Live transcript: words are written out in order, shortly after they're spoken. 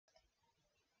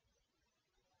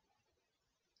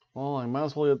Well, I might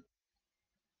as well get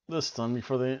this done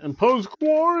before they impose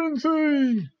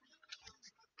quarantine.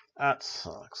 That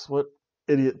sucks. What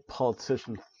idiot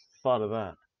politician thought of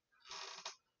that?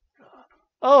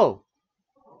 Oh,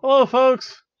 hello,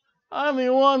 folks. I'm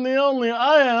the one, the only.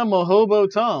 I am a Hobo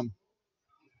Tom.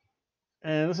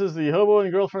 And this is the Hobo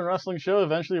and Girlfriend Wrestling Show.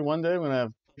 Eventually, one day, I'm going to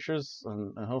have pictures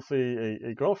and hopefully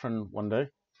a girlfriend one day.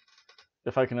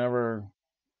 If I can ever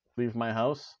leave my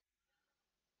house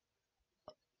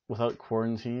without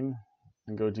quarantine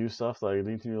and go do stuff that I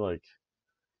need to do, like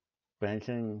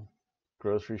banking,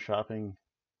 grocery shopping,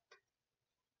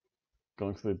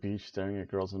 going to the beach, staring at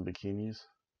girls in bikinis.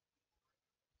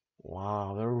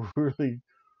 Wow, they're really.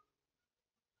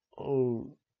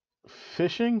 Oh,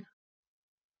 fishing?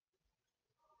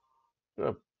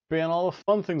 Gotta ban all the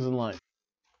fun things in life.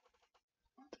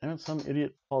 Damn it, some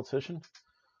idiot politician.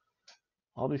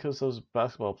 All because those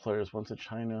basketball players went to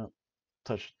China,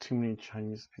 touched too many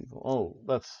Chinese people. Oh,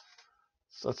 that's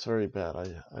very bad.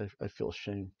 I feel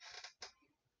shame.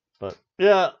 But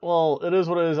yeah, well, it is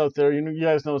what it is out there. You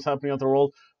guys know what's happening out the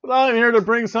world. But I'm here to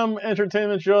bring some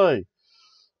entertainment joy.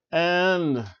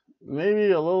 And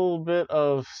maybe a little bit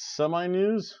of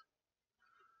semi-news.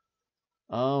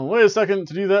 Wait a second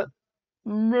to do that.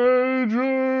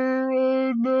 Major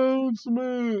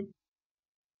announcement.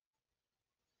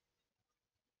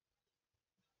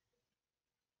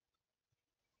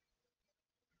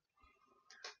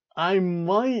 I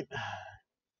might,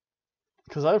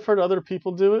 because I've heard other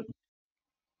people do it,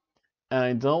 and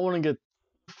I don't want to get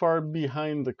too far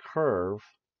behind the curve,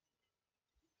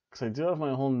 because I do have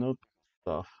my whole note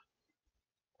stuff,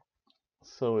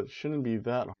 so it shouldn't be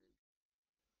that hard.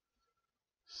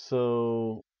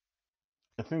 So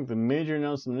I think the major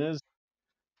announcement is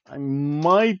I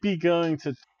might be going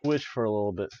to Twitch for a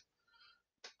little bit.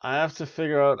 I have to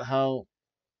figure out how,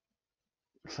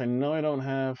 because I know I don't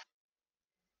have,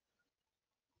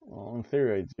 well, in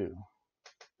theory I do.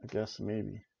 I guess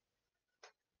maybe.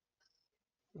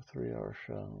 A 3-hour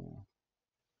show.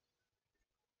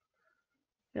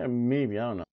 Yeah, maybe, I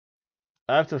don't know.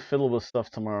 I have to fiddle with stuff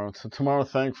tomorrow. So tomorrow,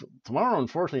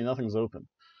 unfortunately, nothing's open.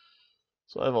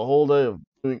 So I have a whole day of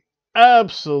doing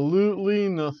absolutely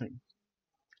nothing.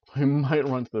 I might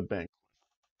run to the bank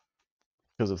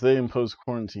because if they impose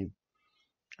quarantine,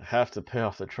 I have to pay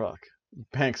off the truck.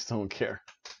 Banks don't care.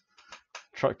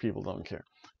 Truck people don't care.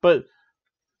 But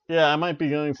yeah, I might be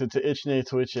going to Itchne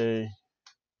Twitch a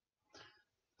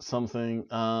something,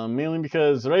 mainly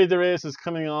because Rey de Reyes is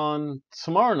coming on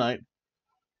tomorrow night.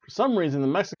 For some reason, the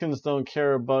Mexicans don't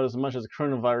care about as much as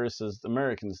coronavirus as the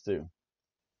Americans do.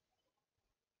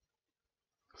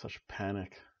 Such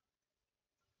panic.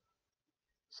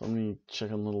 So many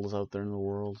chicken littles out there in the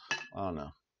world. I don't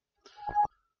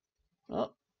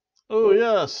know. Oh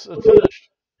yes, it finished.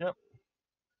 Yep.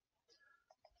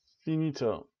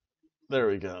 Finito. There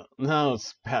we go. Now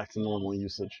it's back to normal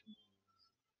usage.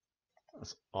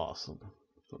 That's awesome.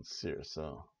 Let's see here.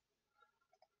 So,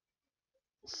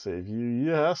 save you.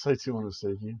 Yes, I do want to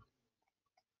save you.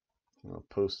 I'm gonna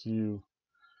post you.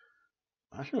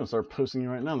 Actually, I'm gonna start posting you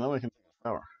right now. That way I can take a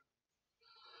shower.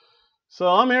 So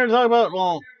I'm here to talk about.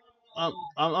 Well,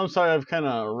 I'm sorry. I've kind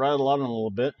of rattled on a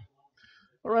little bit.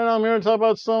 But right now I'm here to talk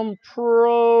about some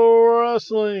pro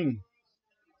wrestling.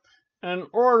 And in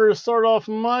order to start off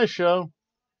my show,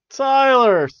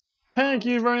 Tyler, thank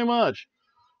you very much.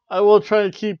 I will try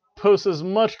to post as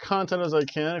much content as I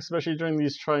can, especially during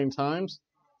these trying times.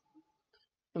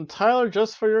 And Tyler,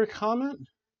 just for your comment,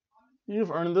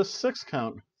 you've earned this 6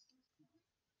 count.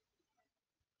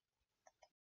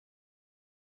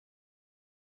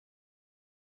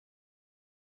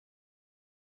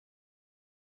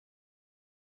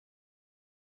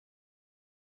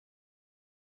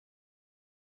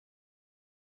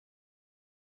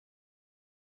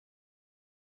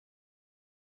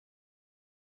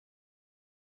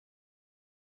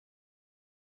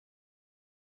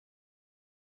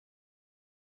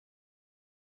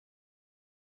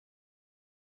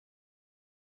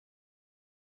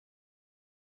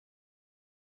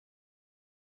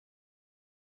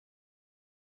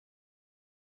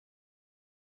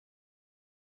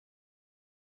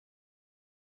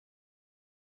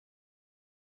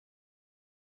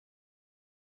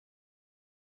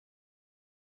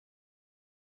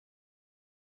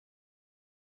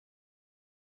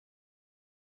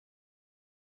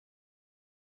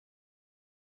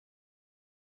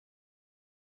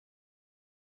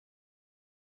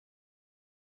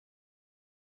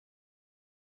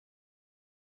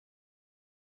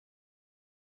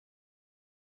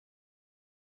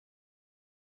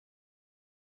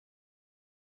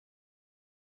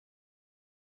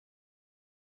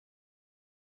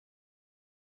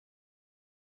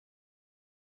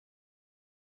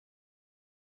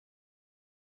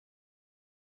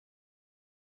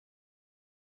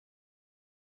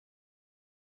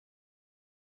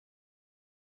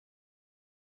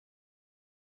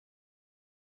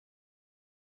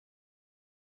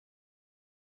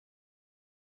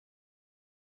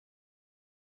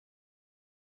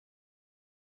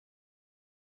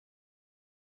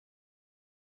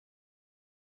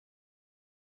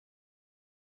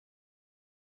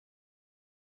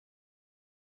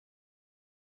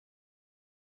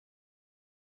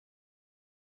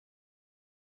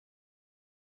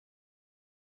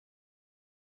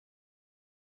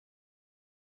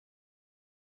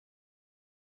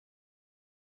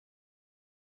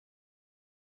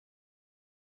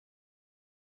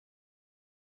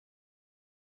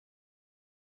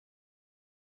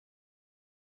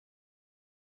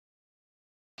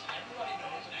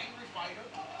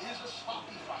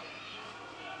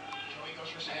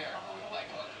 luscious hair. Leg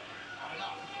hook. Not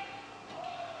enough.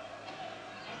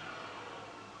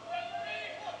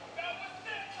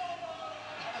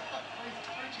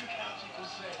 Three 2 counts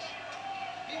equals 6.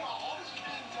 Meanwhile, all this is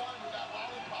being done with that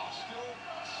lollipop still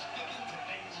sticking to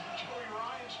things in Joey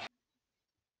Ryan's.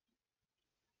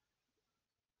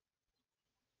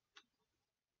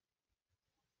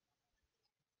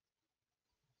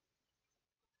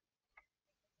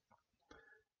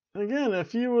 Again,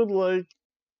 if you would like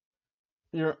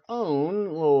your own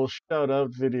little shout-out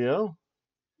video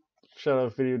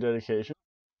dedication,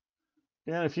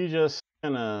 and if you just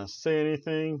kind of say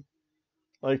anything,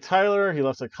 like Tyler, he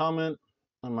left a comment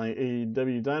on my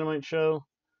AEW Dynamite show.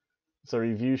 It's a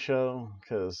review show,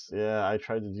 because, yeah, I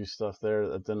tried to do stuff there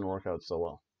that didn't work out so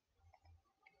well.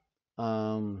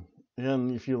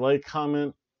 Again, if you like,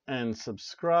 comment, and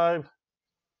subscribe,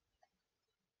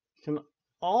 you can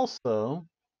also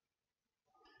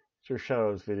your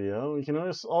shout-out video. You can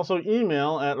also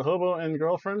email at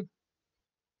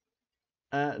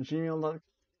hoboandgirlfriend@gmail.com.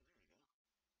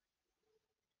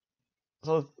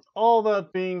 So with all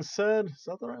that being said, is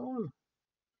that the right one?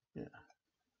 Yeah.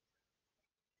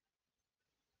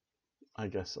 I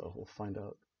guess so. We'll find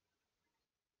out.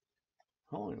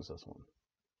 How long is this one?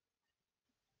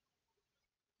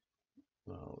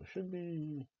 No, it should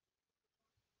be...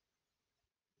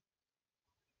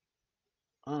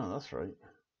 Oh, that's right.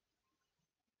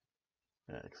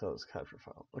 Yeah, because that was capture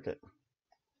file. Okay.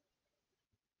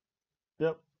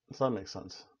 Yep, so that makes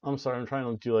sense. I'm sorry, I'm trying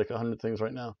to do like 100 things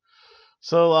right now.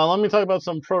 So let me talk about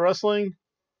some pro wrestling.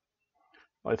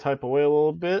 I type away a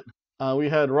little bit. We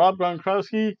had Rob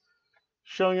Gronkowski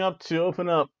showing up to open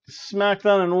up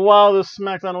SmackDown, and wow, this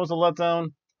SmackDown was a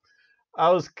letdown. I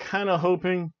was kind of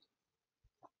hoping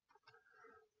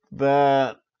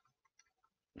that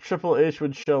Triple H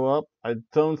would show up. I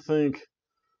don't think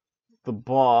the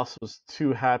boss was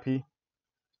too happy.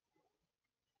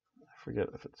 I forget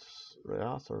if it's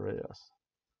Reyes or Reyes.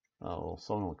 Oh, well,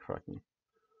 someone will correct me.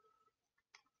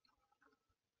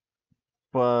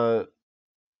 But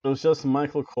it was just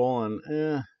Michael Cole, and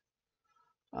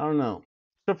I don't know.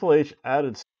 Triple H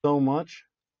added so much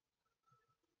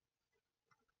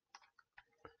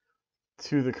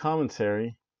to the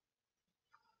commentary.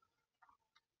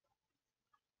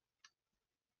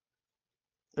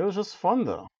 It was just fun,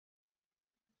 though.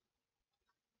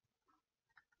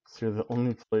 So you're the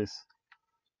only place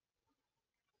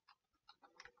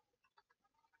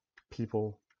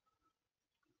people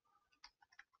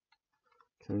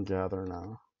can gather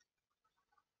now.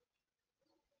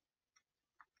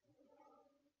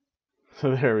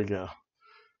 So there we go.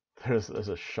 There's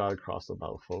a shot across the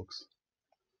bow, folks.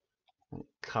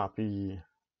 Copy.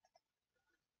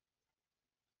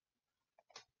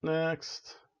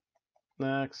 Next.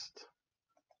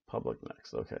 Public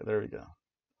next. Okay, there we go.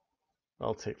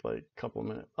 That'll take like a couple of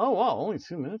minutes. Oh, wow, only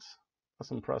 2 minutes?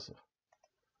 That's impressive.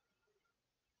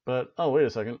 But, oh, wait a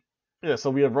second. Yeah,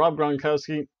 so we have Rob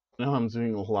Gronkowski. Now I'm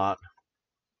doing a lot.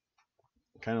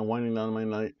 Kind of winding down my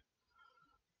night.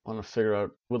 Want to figure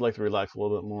out, would like to relax a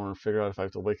little bit more and figure out if I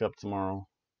have to wake up tomorrow.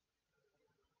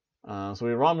 So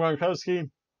we have Rob Gronkowski.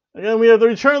 Again, we have the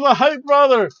return of the Hype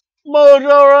Brother,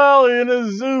 Mojo Rawley, in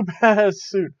his Zubaz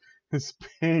suit. His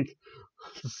pink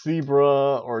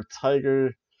zebra or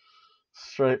tiger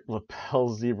stripe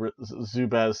lapel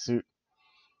Zubaz suit.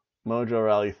 Mojo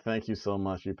Rawley, thank you so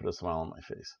much. You put a smile on my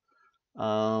face.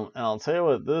 And I'll tell you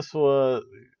what, this was...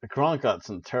 Gronk got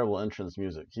some terrible entrance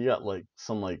music. He got like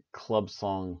some like club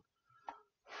song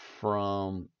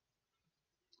from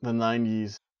the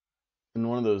 90s. And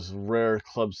one of those rare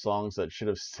club songs that should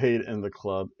have stayed in the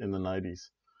club in the 90s.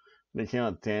 They came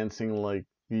out dancing like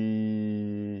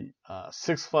the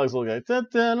Six Flags little guy.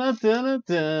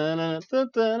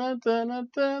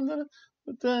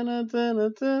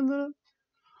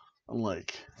 I'm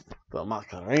like, the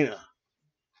Macarena.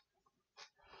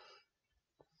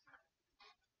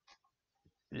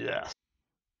 Yes.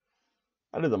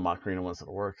 I did the Macarena once at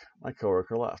work. My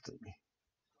coworker laughed at me.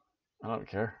 I don't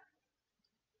care.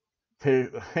 They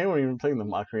weren't even playing the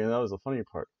Macarena. That was the funny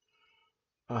part.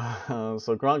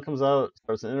 So Gronk comes out,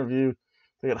 starts an interview.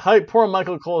 They get hype. Poor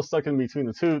Michael Cole stuck in between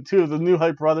the two of the new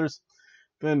Hype brothers.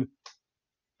 Then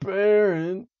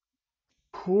Baron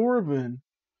Corbin,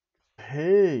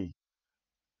 hey,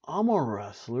 I'm a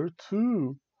wrestler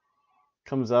too.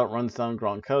 Comes out, runs down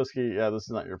Gronkowski. Yeah, this is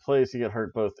not your place. You get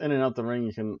hurt both in and out the ring.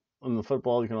 You can, in the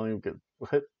football, you can only get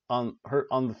hurt on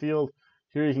the field.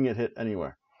 Here you can get hit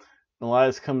anywhere.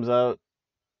 Elias comes out,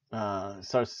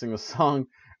 starts to sing a song.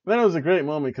 Then it was a great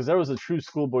moment because there was a true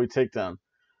schoolboy takedown.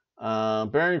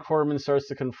 Baron Corbin starts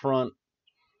to confront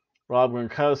Rob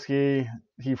Gronkowski,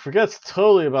 he forgets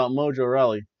totally about Mojo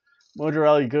Rawley. Mojo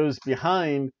Rawley goes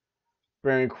behind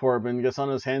Baron Corbin, gets on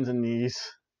his hands and knees.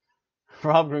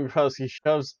 Rob Gronkowski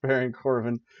shoves Baron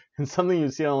Corbin in something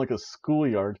you see on like a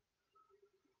schoolyard.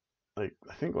 Like,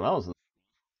 I think when I was in,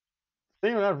 they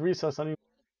didn't even have recess anymore.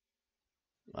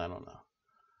 I don't know.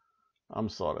 I'm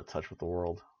so out of touch with the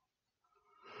world.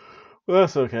 But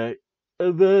that's okay.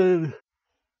 And then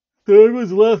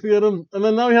everyone's laughing at him. And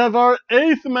then now we have our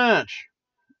 8th match.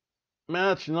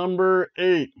 Match number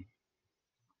 8.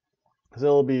 So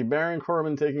it'll be Baron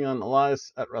Corbin taking on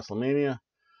Elias at WrestleMania.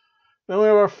 Then we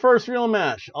have our first real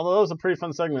match. Although that was a pretty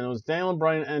fun segment. It was Daniel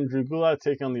Bryan and Drew Gulak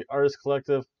taking on the Artist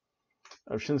Collective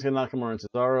of Shinsuke Nakamura and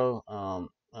Cesaro.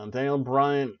 Daniel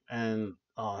Bryan, and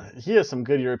he has some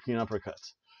good European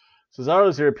uppercuts.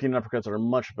 Cesaro's European uppercuts are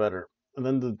much better. And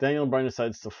then Daniel Bryan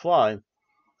decides to fly.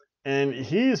 And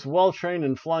he's well trained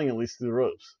in flying, at least through the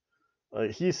ropes.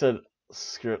 He said,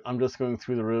 "Screw it, I'm just going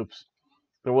through the ropes."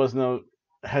 There was no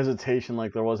hesitation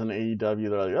like there was in AEW.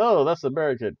 They're like, "Oh, that's the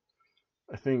barricade."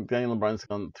 I think Daniel Bryan's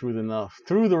gone through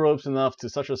the ropes enough to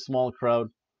such a small crowd,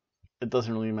 it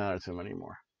doesn't really matter to him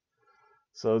anymore.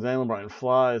 So Daniel Bryan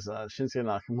flies. Shinsuke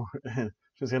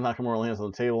Nakamura lands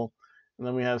on the table, and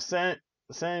then we have Sami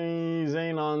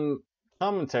Zayn on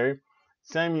commentary.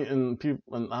 Sammy and people,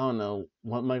 and I don't know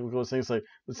what Michael was saying. It's like,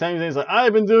 but Sami Zayn's like,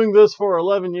 "I've been doing this for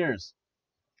 11 years."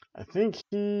 I think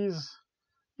yeah,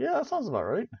 that sounds about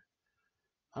right.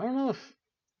 I don't know if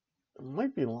it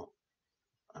might be long.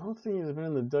 I don't think he's been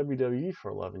in the WWE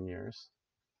for 11 years.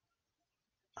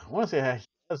 I want to say he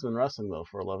has been wrestling though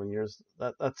for 11 years.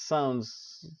 That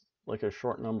sounds like a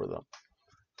short number though.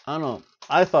 I don't know.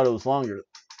 I thought it was longer,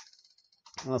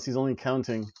 unless he's only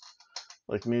counting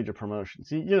like major promotions.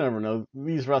 You never know.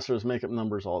 These wrestlers make up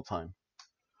numbers all the time.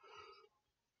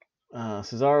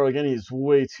 Cesaro, again, he's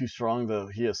way too strong though.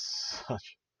 He has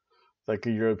such like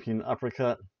a European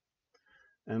uppercut.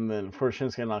 And then, of course,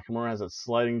 Shinsuke Nakamura has that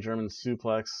sliding German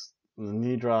suplex and the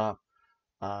knee drop.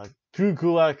 Drew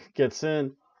Gulak gets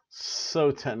in.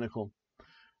 So technical.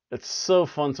 It's so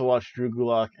fun to watch Drew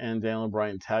Gulak and Daniel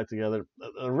Bryan tag together.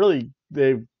 Really,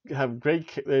 they have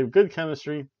good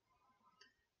chemistry.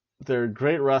 They're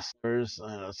great wrestlers.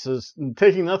 It's just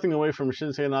taking nothing away from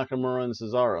Shinsuke Nakamura and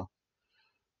Cesaro.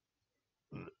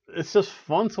 It's just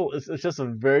fun it's just a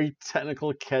very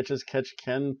technical catch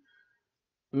can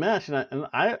match, and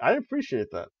I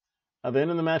appreciate that. At the end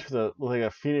of the match with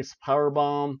a Phoenix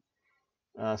powerbomb,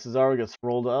 Cesaro gets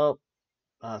rolled up.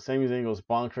 Sami Zayn goes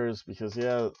bonkers because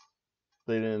they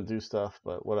didn't do stuff,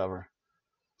 but whatever.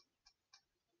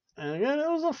 And again, it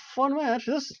was a fun match.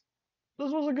 This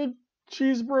was a good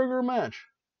cheeseburger match.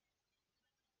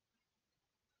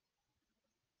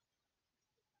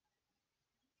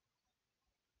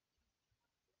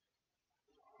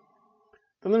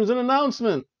 Then there's an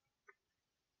announcement.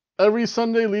 Every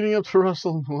Sunday leading up to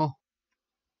WrestleMania. Well,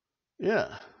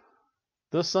 yeah.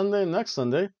 This Sunday and next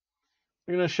Sunday,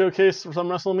 we're going to showcase some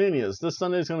WrestleManias. This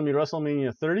Sunday is going to be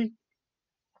WrestleMania 30. It's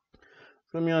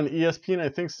going to be on ESPN, I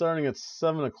think, starting at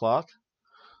 7 o'clock.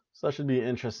 So that should be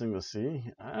interesting to see.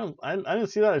 I didn't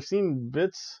see that. I've seen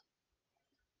bits.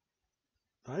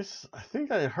 I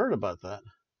think I heard about that.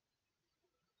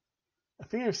 I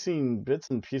think I've seen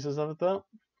bits and pieces of it, though.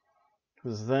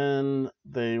 Because then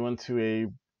they went to a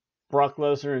Brock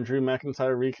Lesnar and Drew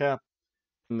McIntyre recap.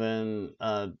 And then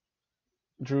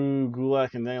Drew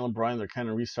Gulak and Daniel Bryan, they're kind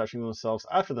of restretching themselves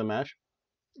after the match.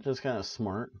 Just kind of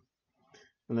smart.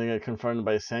 And they get confronted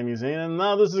by Sami Zayn. And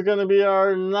now this is going to be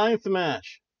our 9th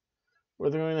match, where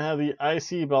they're going to have the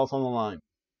IC belt on the line.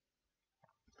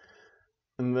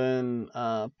 And then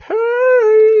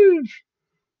Paige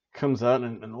comes out,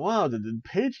 and wow, did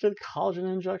Paige get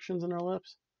collagen injections in her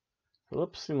lips? Her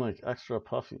lips seem like extra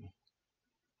puffy.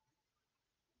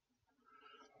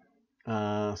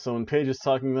 So when Paige is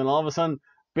talking, then all of a sudden,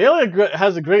 Bayley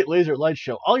has a great laser light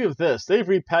show. I'll give this. They've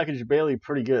repackaged Bayley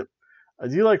pretty good. I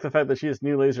do like the fact that she has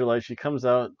new laser light. She comes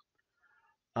out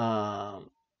to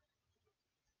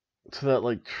that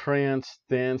like trance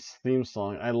dance theme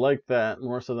song. I like that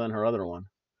more so than her other one.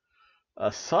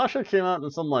 Sasha came out in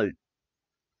some like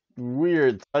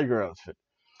weird tiger outfit.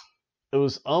 It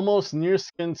was almost near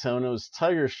skin tone. It was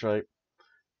tiger stripe,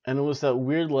 and it was that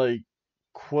weird like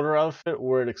quarter outfit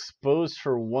where it exposed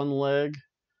her one leg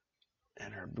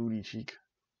and her booty cheek,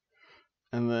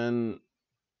 and then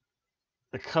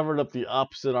it covered up the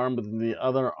opposite arm, but the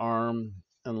other arm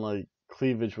and like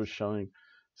cleavage was showing.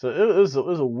 So it was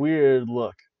a weird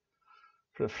look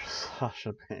for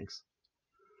Sasha Banks.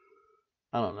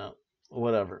 I don't know,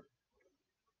 whatever.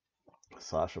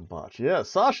 Sasha Botch. Yeah,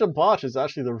 Sasha Botch is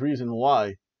actually the reason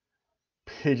why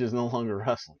Paige is no longer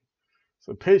wrestling.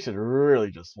 So Paige should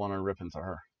really just want to rip into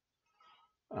her.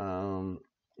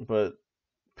 But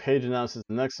Paige announces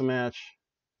the next match.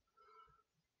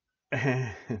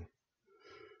 And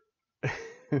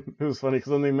it was funny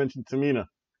because then they mentioned Tamina.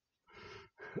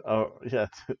 Oh, yeah,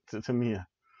 Tamina.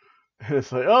 And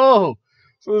it's like, oh,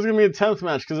 so there's going to be a 10th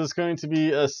match because it's going to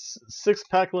be a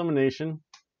 6-pack elimination.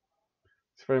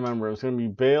 If I remember, it's going to be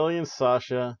Bayley and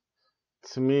Sasha,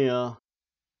 Tamina,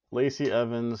 Lacey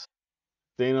Evans,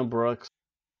 Dana Brooks,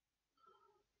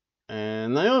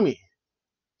 and Naomi.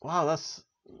 Wow,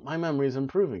 my memory is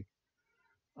improving.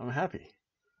 I'm happy.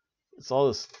 It's all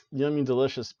this yummy,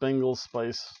 delicious Bengal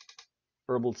spice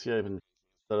herbal tea I've been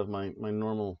instead of my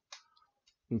normal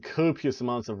and copious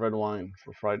amounts of red wine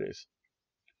for Fridays.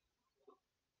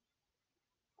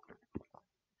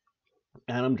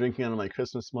 And I'm drinking out of my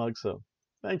Christmas mug, so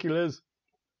thank you, Liz.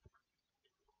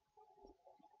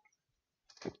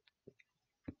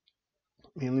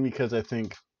 Mainly because I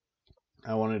think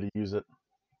I wanted to use it.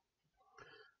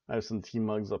 I have some tea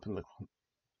mugs up in the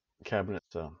cabinet,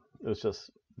 so it was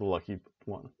just the lucky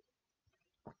one.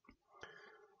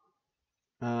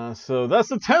 So that's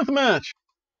the 10th match.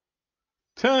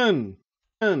 10.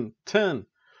 Because,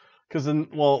 the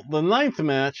 9th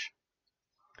match,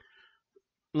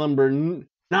 number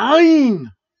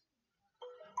 9,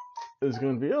 is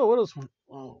going to be, let's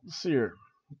see here.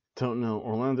 Don't know.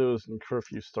 Orlando is in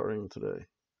curfew starting today.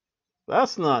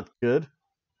 That's not good.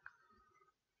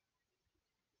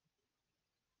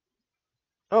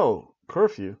 Oh,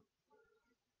 curfew.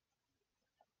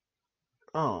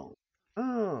 Oh,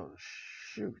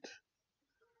 shoot.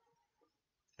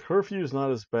 Curfew is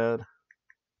not as bad.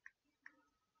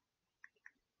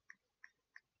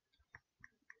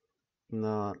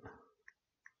 Not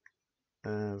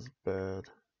as bad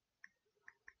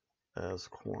as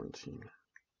quarantine.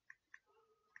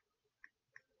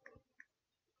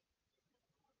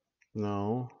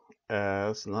 No,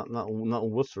 as not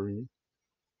Worcester.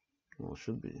 Well, it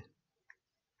should be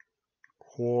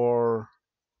quarantine.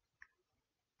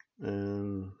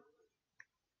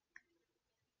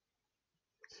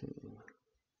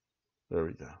 There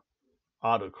we go.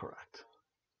 Autocorrect.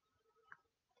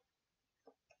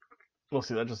 Well,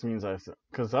 see, that just means I have to,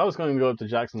 because I was going to go up to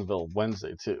Jacksonville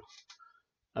Wednesday too.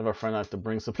 I have a friend I have to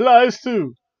bring supplies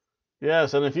to.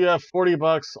 Yes, and if you have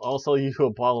 $40, I'll sell you a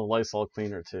bottle of Lysol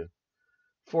cleaner too.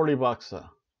 $40, though.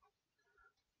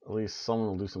 At least someone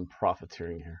will do some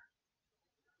profiteering here.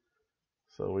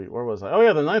 So where was I? Oh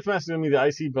yeah, the 9th match is going to be the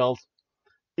IC belt.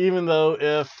 Even though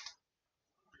if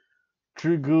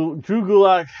Drew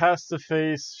Gulak has to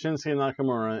face Shinsuke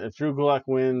Nakamura, if Drew Gulak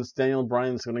wins, Daniel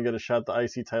Bryan's going to get a shot at the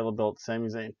IC title belt, Sami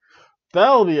Zayn.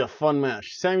 That'll be a fun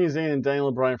match. Sami Zayn and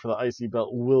Daniel Bryan for the IC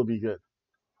belt will be good.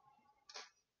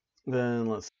 Then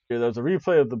let's see. There's a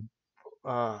replay of the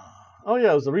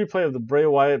it was a replay of the Bray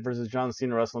Wyatt versus John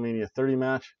Cena WrestleMania 30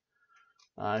 match.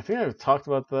 I think I've talked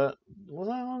about that. Was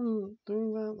I on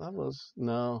doing that?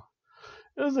 No.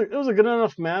 It was a good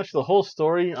enough match. The whole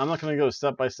story, I'm not going to go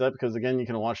step by step because again, you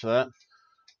can watch that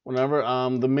whenever.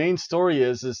 The main story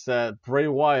is that Bray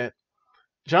Wyatt,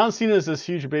 John Cena is this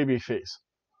huge baby face.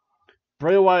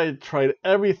 Bray Wyatt tried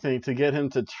everything to get him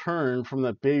to turn from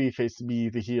that baby face to be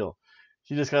the heel.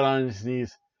 He just got on his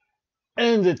knees.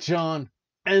 End it, John.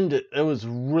 End it. It was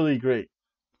really great.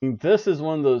 I mean, this is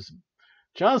one of those.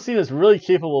 John Cena is really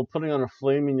capable of putting on a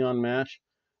filet mignon match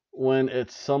when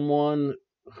it's someone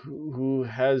who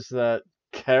has that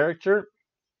character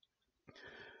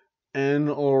and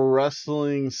or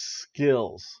wrestling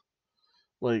skills.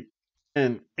 Like,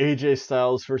 and AJ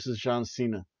Styles versus John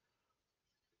Cena.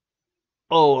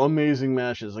 Oh, amazing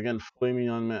matches. Again, filet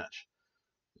mignon match.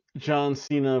 John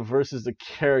Cena versus the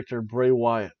character Bray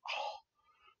Wyatt. Oh,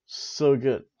 so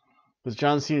good. Because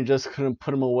John Cena just couldn't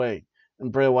put him away.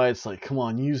 And Bray Wyatt's like, come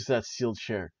on, use that steel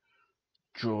chair.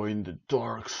 Join the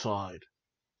dark side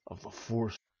of the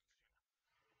Force.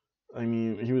 I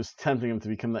mean, he was tempting him to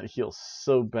become that heel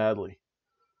so badly.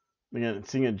 Again,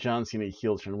 seeing a John Cena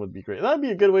heel turn would be great. That'd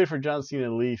be a good way for John Cena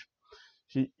to leave.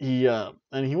 And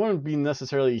he wouldn't be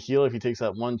necessarily a heel if he takes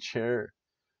that one chair.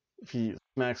 If he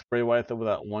smacks Bray Wyatt with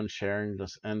that one chair and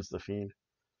just ends the Fiend.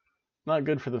 Not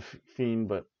good for the Fiend,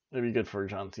 but it'd be good for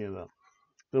John Cena though.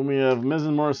 Then we have Miz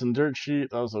and Morrison Dirt Sheet.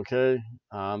 That was okay.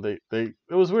 It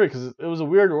was weird because it was a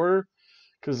weird order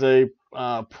because they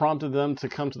prompted them to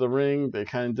come to the ring. They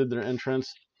kind of did their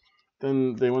entrance.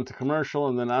 Then they went to commercial,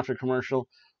 and then after commercial,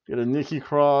 we had a Nikki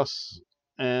Cross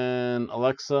and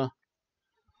Alexa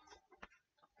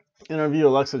interview.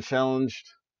 Alexa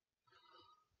challenged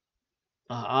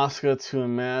Asuka to a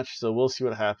match, so we'll see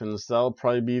what happens. That'll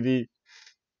probably be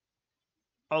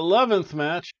 11th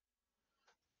match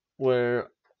where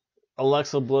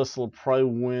Alexa Bliss will probably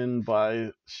win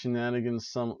by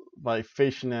shenanigans, by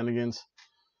face shenanigans,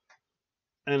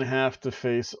 and have to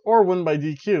face, or win by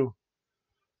DQ,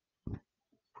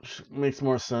 which makes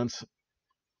more sense.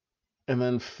 And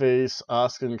then face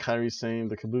Asuka and Kairi Sane,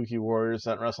 the Kabuki Warriors,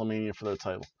 at WrestleMania for their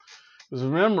title. Because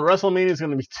remember, WrestleMania is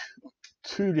going to be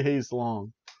 2 days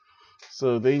long.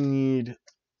 So they need...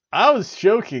 I was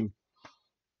joking,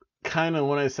 kind of,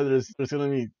 when I said there's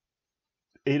going to be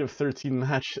 8 of 13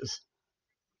 matches.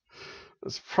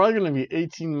 It's probably going to be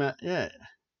 18 yeah.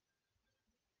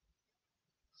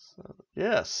 So,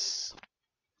 yes.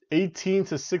 18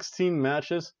 to 16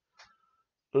 matches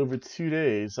over 2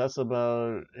 days. That's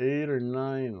about 8 or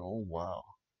 9. Oh, wow.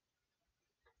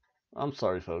 I'm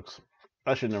sorry, folks.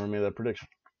 I should never made that prediction.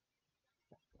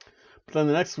 But then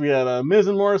the next we had Miz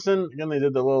and Morrison. Again, they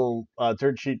did the little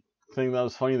dirt sheet thing that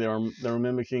was funny. They were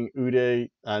mimicking New Day.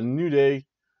 I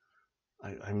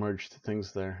merged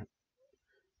things there.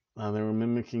 They were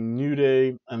mimicking New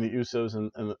Day and the Usos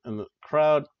and the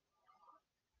crowd.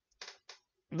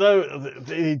 Though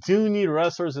they do need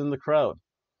wrestlers in the crowd.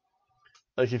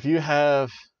 Like if you had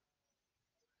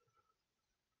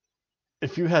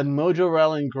Mojo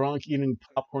Rawley and Gronk eating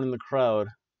popcorn in the crowd,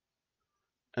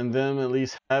 and them at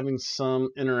least having some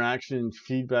interaction and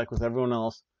feedback with everyone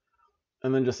else,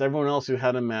 and then just everyone else who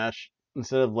had a match,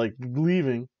 instead of like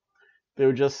leaving, they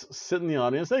would just sit in the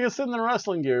audience. They could sit in their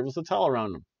wrestling gear with a towel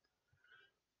around them,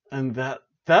 and that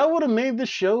would have made the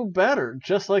show better,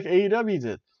 just like AEW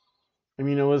did. I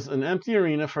mean, it was an empty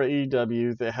arena for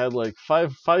AEW. They had like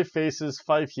five faces,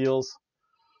 5 heels.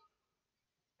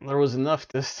 There was enough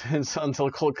distance until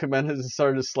Colt Cabana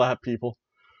started to slap people.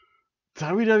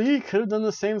 WWE could have done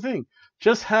the same thing.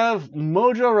 Just have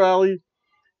Mojo Rawley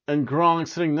and Gronk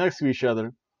sitting next to each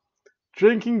other,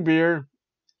 drinking beer,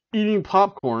 eating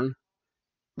popcorn.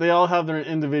 They all have their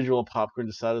individual popcorn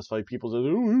to satisfy people's...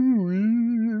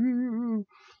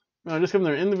 No, just give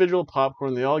them their individual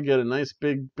popcorn. They all get a nice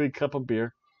big cup of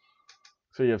beer.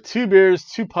 So you have 2 beers,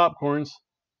 2 popcorns,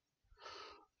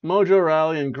 Mojo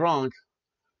Rawley and Gronk.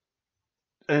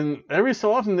 And every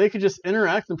so often they could just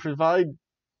interact and provide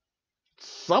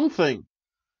something.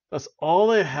 That's all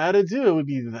they had to do. It would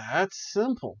be that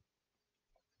simple.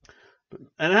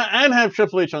 And have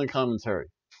Triple H on commentary.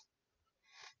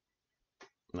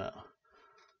 No.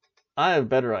 I have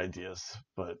better ideas,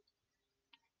 but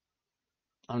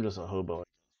I'm just a hobo.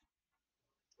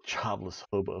 Jobless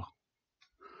hobo.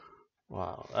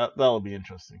 Wow, that'll be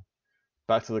interesting.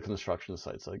 Back to the construction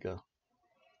sites I go.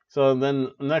 So then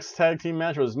the next tag team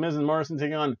match was Miz and Morrison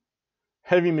taking on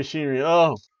Heavy Machinery.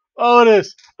 Oh,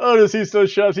 Otis, he's so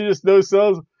sharp. He just no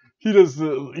sells. He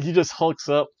just hulks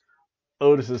up.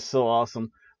 Otis is so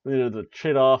awesome. They did the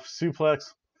trade-off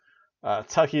suplex.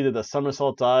 Tucky did the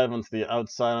somersault dive onto the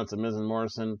outside onto Miz and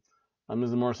Morrison.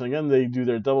 Miz and Morrison again, they do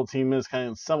their double team. Miz kind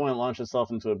of somewhat launched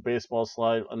himself into a baseball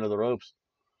slide under the ropes.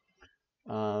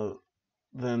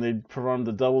 Then they performed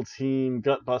the double team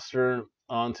gutbuster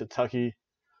onto Tucky.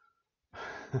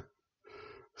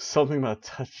 Something about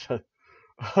touch.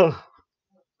 Oh,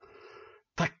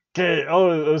 Tucky.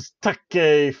 Oh, it was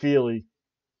Tucky Feely.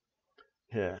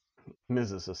 Yeah,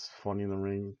 Miz is just funny in the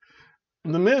ring.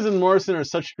 The Miz and Morrison are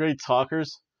such great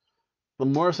talkers. The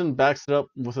Morrison backs it up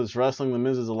with his wrestling. The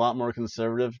Miz is a lot more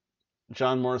conservative.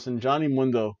 Johnny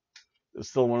Mundo, is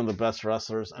still one of the best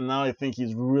wrestlers, and now I think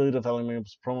he's really developing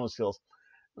his promo skills.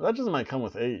 That just might come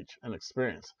with age and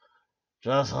experience.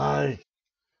 Just like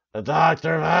the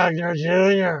Dr. Wagner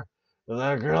Jr. with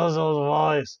that grizzled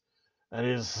voice, and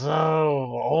he's so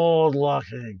old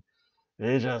looking.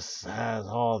 He just has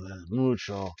all the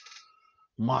mucho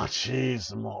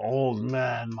machismo, old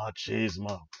man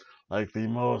machismo, like the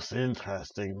most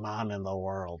interesting man in the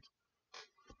world.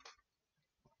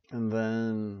 And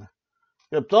then,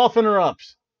 yep, Dolph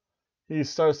interrupts. He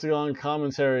starts to go on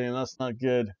commentary, and that's not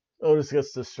good. Otis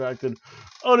gets distracted.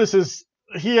 Otis has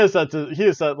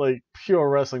that like pure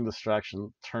wrestling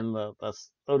distraction turn.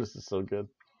 Otis is so good.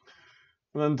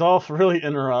 And then Dolph really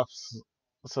interrupts,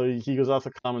 so he goes off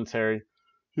the commentary.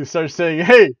 He starts saying,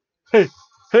 "Hey,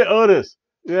 Otis,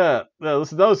 yeah, that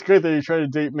was great that you tried to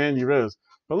date Mandy Rose,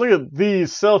 but look at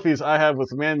these selfies I have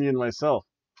with Mandy and myself."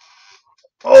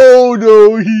 Oh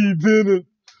no, he didn't.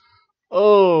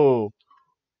 Oh.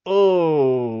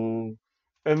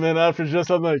 And then after just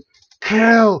I'm like,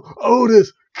 kill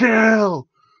Otis, kill.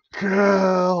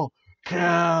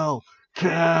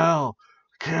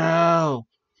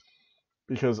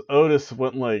 Because Otis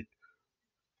went like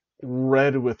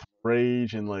red with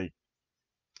rage and like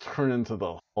turned into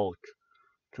the Hulk.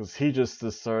 Because he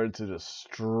just started to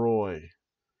destroy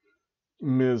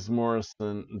Miz,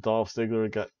 Morrison, Dolph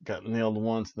Ziggler got nailed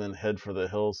once, and then head for the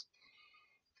hills.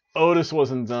 Otis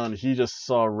wasn't done. He just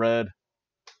saw red.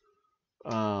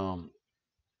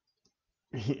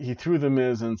 He threw the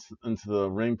Miz into the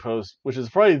ring post, which is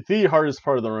probably the hardest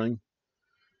part of the ring.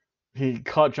 He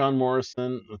caught John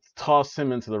Morrison, tossed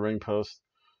him into the ring post,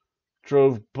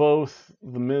 drove both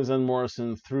the Miz and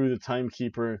Morrison through the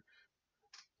timekeeper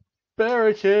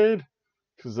barricade,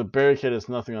 because the barricade has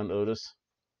nothing on Otis.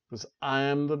 Because I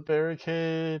am the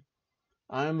barricade.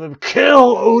 I am the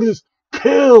kill, Otis,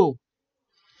 kill.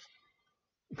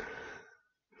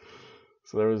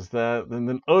 So there was that, and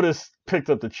then Otis picked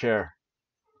up the chair.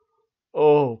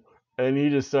 Oh, and he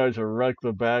just started to wreck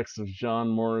the backs of John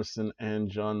Morrison and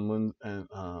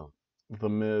the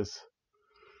Miz.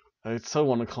 I still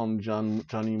want to call him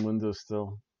Johnny Mundo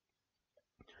still.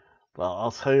 Well,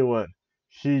 I'll tell you what,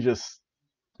 he just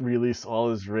released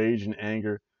all his rage and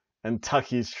anger, and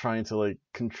Tucky's trying to like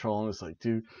control him. It's like,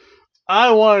 dude,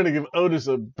 I wanted to give Otis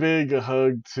a big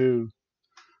hug too,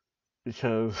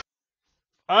 because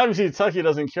obviously Tucky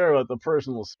doesn't care about the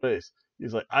personal space.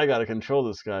 He's like, I gotta control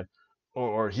this guy,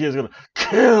 or he is gonna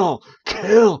kill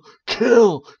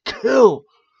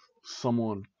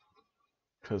someone,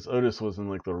 because Otis was in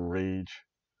like the rage.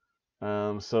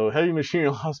 So Heavy Machinery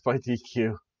lost by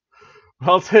DQ.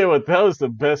 I'll tell you what, that was the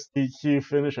best DQ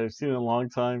finish I've seen in a long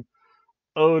time.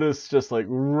 Otis just like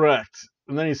wrecked,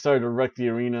 and then he started to wreck the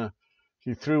arena.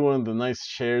 He threw one of the nice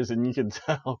chairs, and you could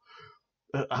tell.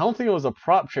 I don't think it was a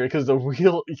prop chair, because the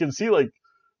wheel, you can see like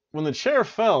when the chair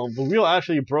fell, the wheel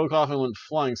actually broke off and went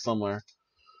flying somewhere.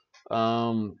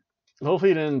 Hopefully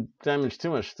he didn't damage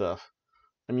too much stuff.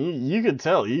 I mean, you could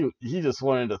tell he just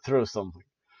wanted to throw something.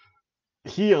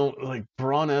 He like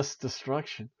Braun-esque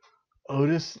destruction.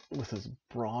 Otis with his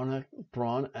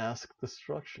Braun-esque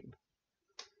destruction.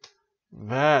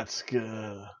 That's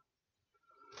good.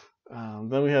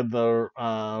 Then we had the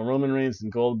Roman Reigns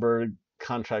and Goldberg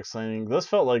contract signing. This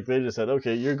felt like they just said,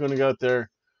 okay, you're going to go out there,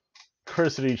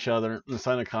 curse at each other, and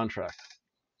sign a contract,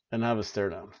 and have a stare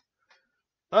down.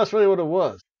 That's really what it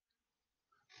was.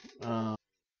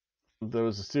 There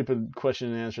was a stupid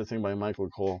question and answer thing by Michael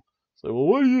Cole. So, well,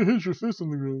 why do you hit your fist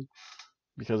on the ground?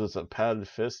 Because it's a padded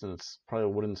fist and it's probably a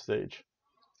wooden stage,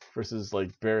 versus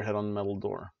like bare head on metal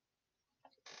door.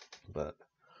 But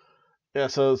yeah,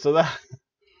 so that.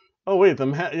 Oh wait, the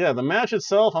match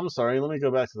itself. I'm sorry. Let me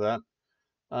go back to that.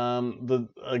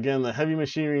 The Heavy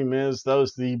Machinery Miz. That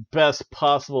was the best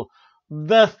possible.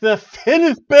 That's the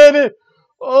finish, baby.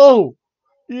 Oh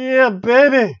yeah,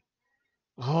 baby.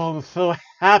 Oh, I'm so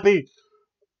happy.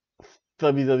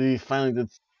 WWE finally did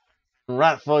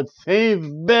right for its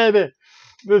team, baby.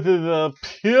 This is a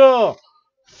pure,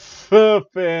 surf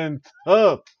and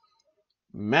tough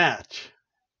match.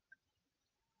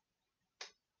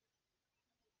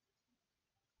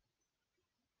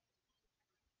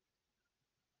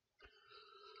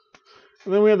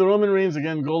 And then we have the Roman Reigns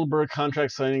again, Goldberg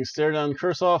contract signing, stare down,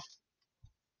 curse off.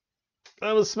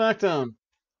 That was SmackDown.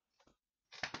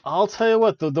 I'll tell you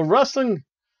what, the wrestling,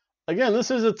 again, this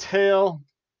is a tale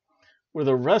where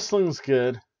the wrestling's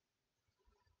good.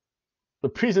 The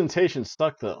presentation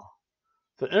sucked though.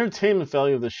 The entertainment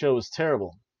value of the show was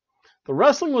terrible. The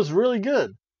wrestling was really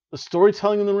good. The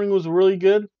storytelling in the ring was really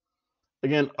good.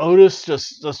 Again, Otis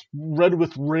just red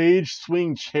with rage,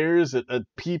 swinging chairs at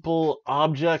people,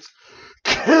 objects.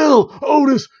 Kill!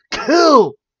 Otis,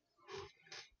 kill!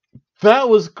 That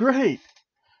was great.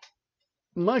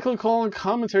 Michael Cole in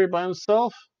commentary by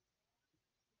himself.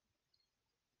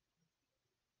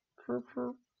 You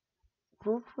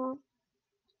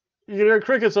can hear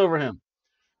crickets over him.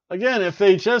 Again, if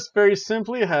they just very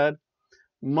simply had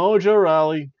Mojo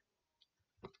Rawley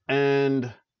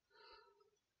and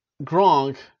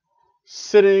Gronk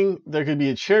sitting, there could be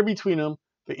a chair between them.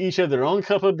 They each had their own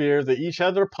cup of beer. They each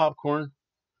had their popcorn.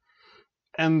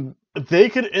 And they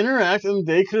could interact, and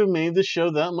they could have made the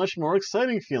show that much more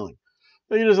exciting feeling.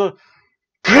 They just like,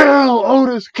 kill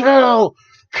Otis, kill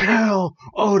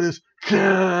Otis,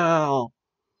 kill.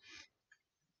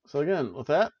 So again, with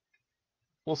that,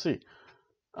 we'll see.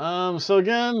 So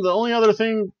again, the only other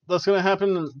thing that's going to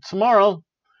happen tomorrow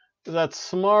is that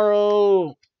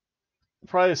tomorrow,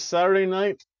 probably Saturday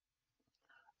night,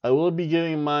 I will be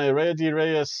giving my Rey de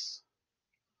Reyes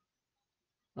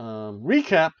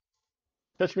recap.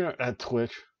 Catch me at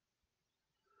Twitch.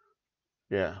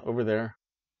 Yeah, over there.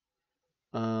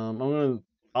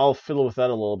 I'll fiddle with that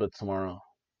a little bit tomorrow.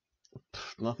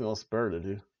 Nothing else better to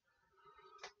do.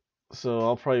 So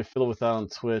I'll probably fiddle with that on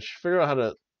Twitch. Figure out how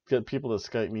to get people to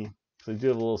Skype me, because I do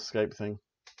have a little Skype thing.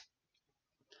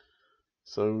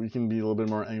 So we can be a little bit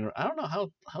more angry. I don't know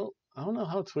how I don't know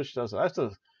how Twitch does it. I have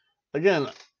to, again,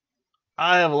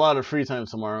 I have a lot of free time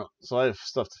tomorrow, so I have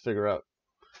stuff to figure out.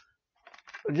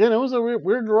 Again, it was a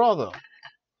weird draw, though.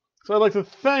 So I'd like to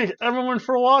thank everyone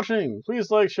for watching. Please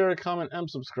like, share, comment, and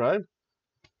subscribe.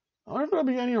 I wonder if there'll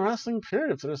be any wrestling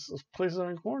period if this places are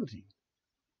in quarantine.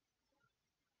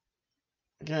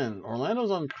 Again,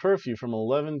 Orlando's on curfew from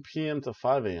 11 p.m. to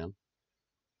 5 a.m.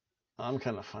 I'm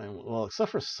kind of fine. Well,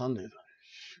 except for Sunday, though.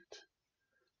 Shoot.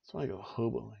 That's why I go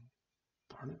hoboing.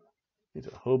 Darn it. I need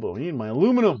to hobo. I need my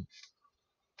aluminum.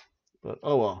 But,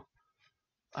 oh well.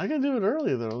 I can do it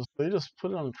early, though. They just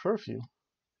put it on curfew.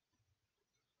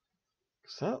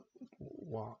 That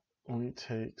only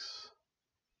takes...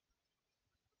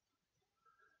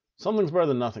 Something's better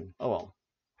than nothing. Oh well.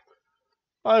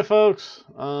 Bye, folks.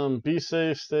 Be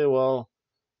safe, stay well.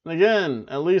 And again,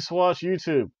 at least watch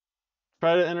YouTube.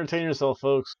 Try to entertain yourself,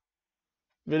 folks.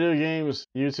 Video games,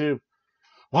 YouTube.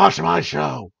 Watch my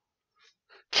show.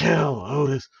 Kill,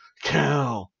 Otis.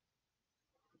 Kill.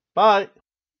 Bye.